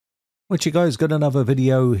What you guys, got another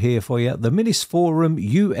video here for you. The Minisforum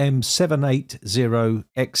UM780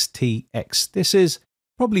 XTX. This is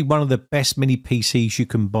probably one of the best mini PCs you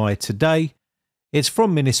can buy today. It's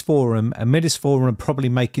from Minisforum, and Minisforum are probably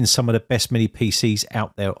making some of the best mini PCs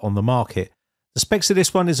out there on the market. The specs of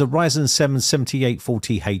this one is a Ryzen 7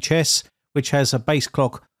 7840HS, which has a base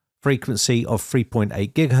clock frequency of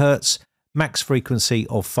 3.8 GHz, max frequency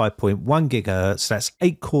of 5.1 GHz, that's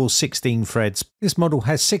 8 cores, 16 threads. This model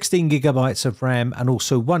has 16 GB of RAM and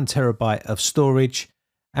also 1 TB of storage.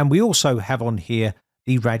 And we also have on here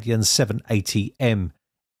the Radeon 780M.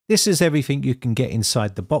 This is everything you can get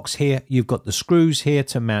inside the box here. You've got the screws here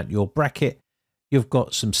to mount your bracket. You've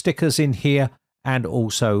got some stickers in here and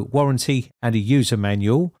also warranty and a user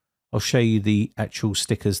manual. I'll show you the actual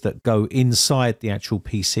stickers that go inside the actual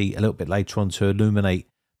PC a little bit later on to illuminate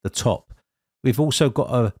the top. We've also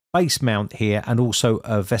got a base mount here and also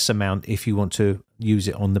a VESA mount if you want to use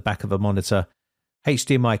it on the back of a monitor.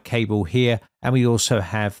 HDMI cable here, and we also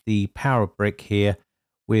have the power brick here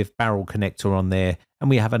with barrel connector on there. And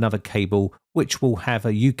we have another cable which will have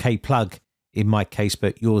a UK plug in my case,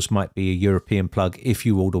 but yours might be a European plug if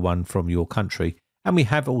you order one from your country. And we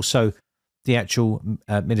have also the actual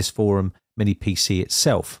Minisforum mini PC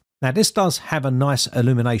itself. Now this does have a nice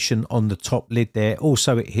illumination on the top lid there.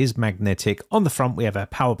 Also it is magnetic. On the front we have a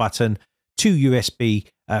power button, two USB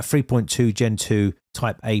 3.2 Gen 2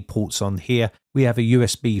 Type A ports on here. We have a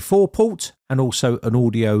USB 4 port and also an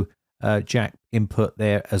audio jack input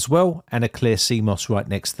there as well, and a clear CMOS right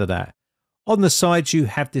next to that. On the sides you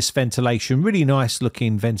have this ventilation, really nice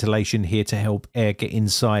looking ventilation here to help air get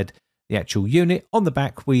inside the actual unit. On the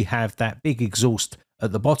back we have that big exhaust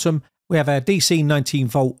at the bottom. We have our DC 19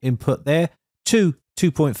 volt input there, two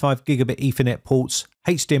 2.5 gigabit Ethernet ports,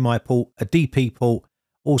 HDMI port, a DP port,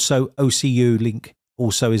 also OCU link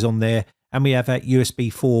also is on there, and we have that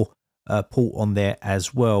USB 4 port on there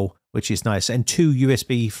as well, which is nice, and two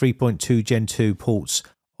USB 3.2 Gen 2 ports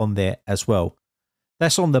on there as well.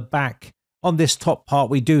 That's on the back. On this top part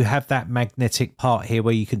we do have that magnetic part here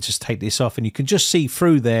where you can just take this off and you can just see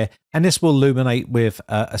through there, and this will illuminate with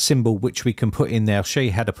a symbol which we can put in there. I'll show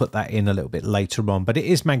you how to put that in a little bit later on, but it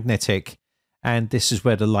is magnetic and this is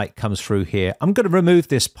where the light comes through here. I'm going to remove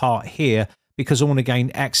this part here because I want to gain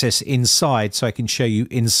access inside so I can show you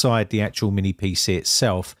inside the actual mini PC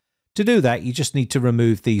itself. To do that you just need to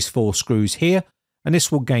remove these 4 screws here, and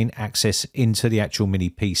this will gain access into the actual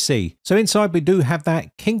mini PC. So inside we do have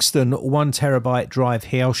that Kingston 1 TB drive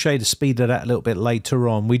here. I'll show you the speed of that a little bit later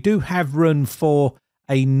on. We do have room for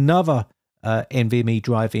another NVMe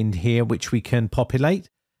drive in here which we can populate.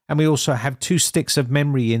 And we also have 2 sticks of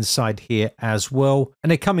memory inside here as well.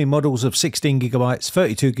 And they come in models of 16 GB,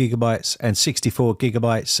 32 GB and 64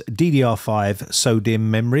 GB DDR5 SODIMM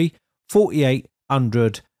memory,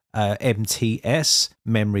 4800 MTS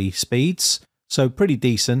memory speeds. So pretty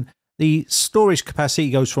decent. The storage capacity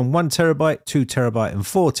goes from 1 TB, 2 TB and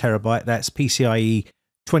 4 TB. That's PCIe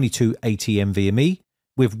 2280 NVMe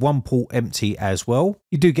with 1 port empty as well.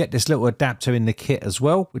 You do get this little adapter in the kit as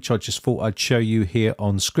well, which I just thought I'd show you here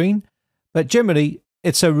on screen. But generally,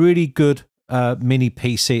 it's a really good mini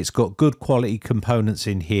PC. It's got good quality components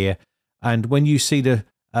in here. And when you see the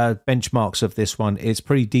benchmarks of this one, it's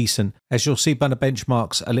pretty decent. As you'll see by the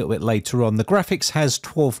benchmarks a little bit later on, the graphics has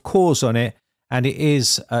 12 cores on it. And it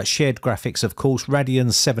is shared graphics, of course,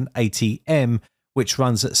 Radeon 780M, which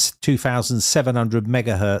runs at 2700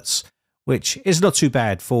 megahertz, which is not too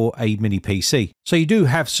bad for a mini PC. So you do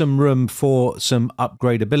have some room for some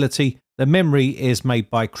upgradability. The memory is made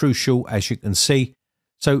by Crucial, as you can see.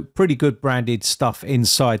 So pretty good branded stuff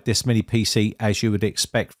inside this mini PC, as you would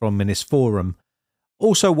expect from Minisforum.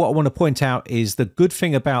 Also, what I want to point out is the good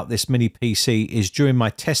thing about this mini PC is during my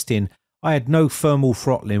testing, I had no thermal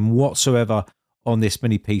throttling whatsoever on this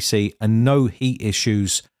mini PC and no heat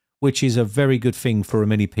issues, which is a very good thing for a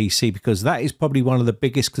mini PC because that is probably one of the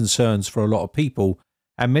biggest concerns for a lot of people.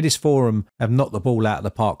 And Minisforum have knocked the ball out of the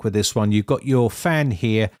park with this one. You've got your fan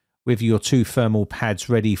here with your 2 thermal pads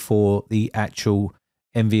ready for the actual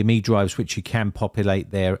NVMe drives, which you can populate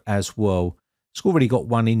there as well. It's already got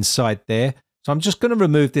one inside there. So I'm just going to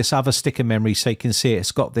remove this other stick of memory so you can see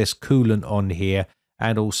it's got this coolant on here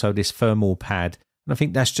and also this thermal pad. And I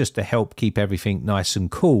think that's just to help keep everything nice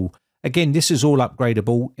and cool. Again, this is all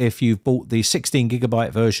upgradable. If you've bought the 16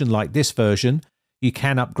 GB version like this version, you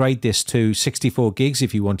can upgrade this to 64 gigs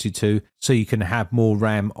if you wanted to, so you can have more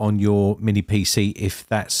RAM on your mini PC if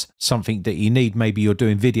that's something that you need. Maybe you're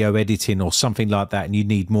doing video editing or something like that and you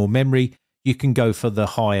need more memory. You can go for the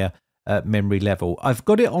higher memory level. I've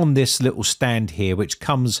got it on this little stand here, which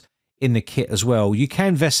comes in the kit as well. You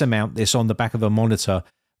can VESA mount this on the back of a monitor,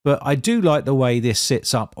 but I do like the way this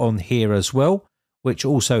sits up on here as well, which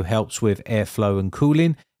also helps with airflow and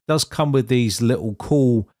cooling. It does come with these little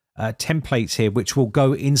cool templates here, which will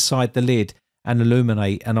go inside the lid and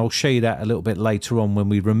illuminate, and I'll show you that a little bit later on when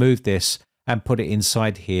we remove this and put it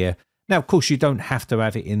inside here. Now, of course, you don't have to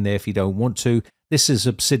have it in there if you don't want to. This is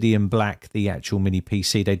Obsidian Black, the actual mini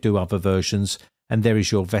PC. They do other versions, and there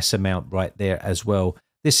is your VESA mount right there as well.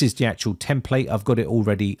 This is the actual template. I've got it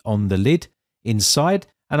already on the lid inside,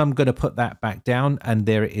 and I'm going to put that back down, and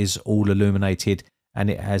there it is all illuminated, and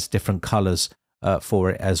it has different colors for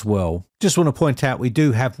it as well. Just want to point out we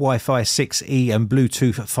do have Wi-Fi 6E and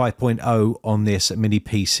Bluetooth 5.0 on this mini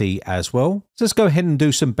PC as well. So let's go ahead and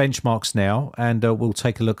do some benchmarks now, and we'll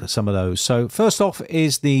take a look at some of those. So first off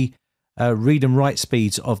is the read and write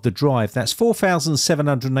speeds of the drive. That's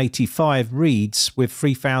 4,785 reads with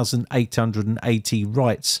 3,880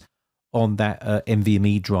 writes on that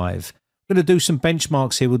NVMe drive. I'm going to do some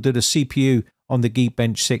benchmarks here. We'll do the CPU on the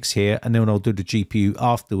Geekbench 6 here, and then I'll do the GPU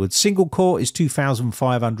afterwards. Single core is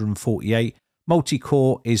 2,548.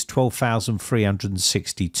 Multi-core is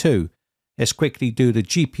 12,362. Let's quickly do the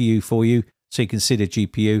GPU for you so you can see the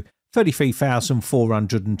GPU.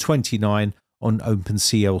 33,429 on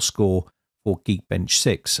OpenCL score for Geekbench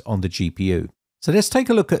 6 on the GPU. So let's take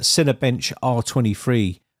a look at Cinebench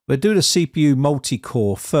R23. We'll do the CPU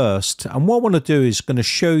multi-core first, and what I want to do is going to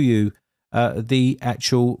show you the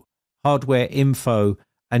actual hardware info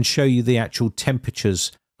and show you the actual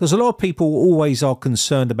temperatures, because a lot of people always are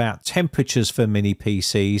concerned about temperatures for mini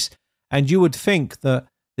PCs, and you would think that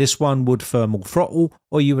this one would thermal throttle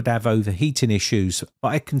or you would have overheating issues, but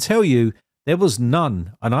I can tell you there was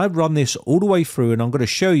none, and I've run this all the way through, and I'm going to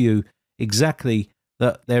show you exactly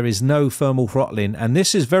that there is no thermal throttling. And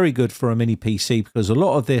this is very good for a mini PC, because a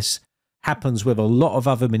lot of this happens with a lot of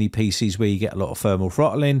other mini PCs where you get a lot of thermal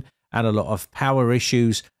throttling and a lot of power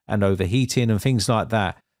issues and overheating and things like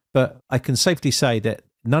that. But I can safely say that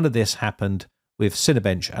none of this happened with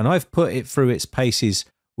Cinebench, and I've put it through its paces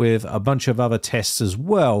with a bunch of other tests as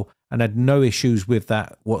well and had no issues with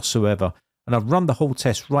that whatsoever. And I've run the whole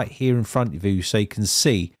test right here in front of you so you can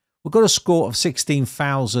see. We've got a score of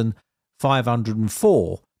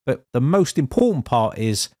 16,504, but the most important part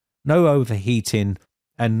is no overheating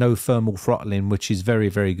and no thermal throttling, which is very,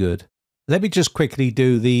 very good. Let me just quickly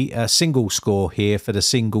do the single score here for the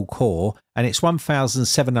single core, and it's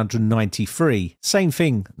 1,793. Same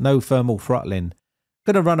thing, no thermal throttling.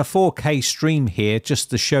 Going to run a 4K stream here just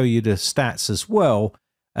to show you the stats as well.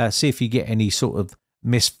 See if you get any sort of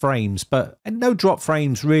missed frames, but no drop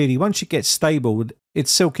frames really. Once you get stable, it's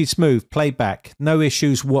silky smooth playback, no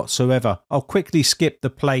issues whatsoever. I'll quickly skip the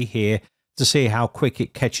play here to see how quick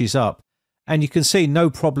it catches up, and you can see no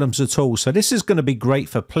problems at all. So this is going to be great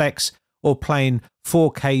for Plex or playing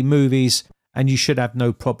 4K movies, and you should have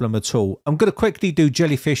no problem at all. I'm going to quickly do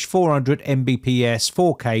Jellyfish 400 Mbps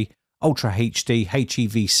 4K Ultra HD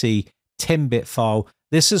HEVC 10-bit file.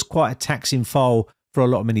 This is quite a taxing file for a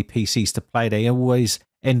lot of mini PCs to play. They always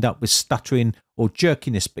end up with stuttering or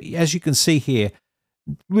jerkiness, but as you can see here,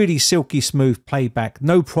 really silky smooth playback,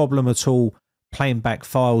 no problem at all playing back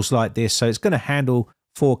files like this. So it's going to handle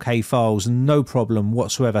 4K files, no problem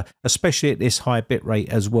whatsoever, especially at this high bit rate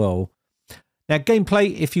as well. Now,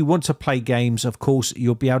 gameplay, if you want to play games, of course,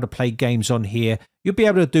 you'll be able to play games on here. You'll be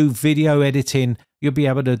able to do video editing. You'll be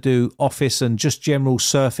able to do Office and just general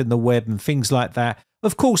surfing the web and things like that.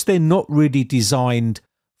 Of course, they're not really designed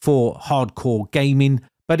for hardcore gaming,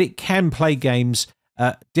 but it can play games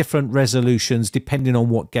at different resolutions depending on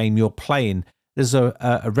what game you're playing. There's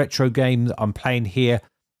a retro game that I'm playing here,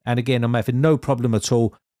 and again, I'm having no problem at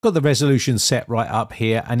all. Got the resolution set right up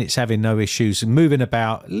here, and it's having no issues. Moving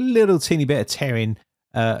about, a little teeny bit of tearing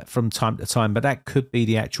from time to time, but that could be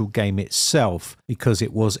the actual game itself because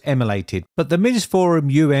it was emulated. But the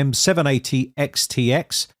Minisforum UM780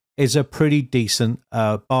 XTX is a pretty decent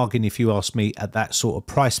bargain, if you ask me, at that sort of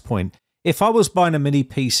price point. If I was buying a mini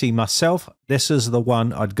PC myself, this is the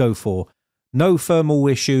one I'd go for. No thermal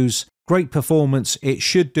issues, great performance. It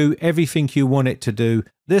should do everything you want it to do.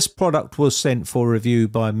 This product was sent for review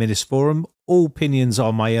by Minisforum. All opinions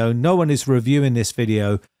are my own. No one is reviewing this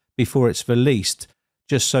video before it's released,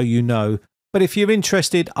 just so you know. But if you're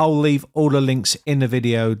interested, I'll leave all the links in the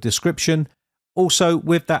video description. Also,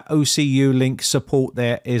 with that OCU link support,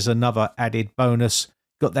 there is another added bonus.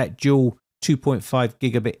 Got that dual 2.5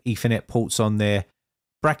 gigabit Ethernet ports on there.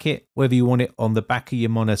 Bracket, whether you want it on the back of your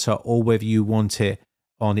monitor or whether you want it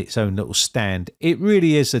on its own little stand. It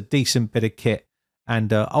really is a decent bit of kit,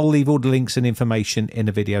 and I'll leave all the links and information in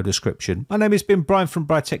the video description. My name has been Brian from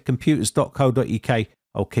BritecComputers.co.uk.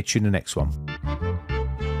 I'll catch you in the next one.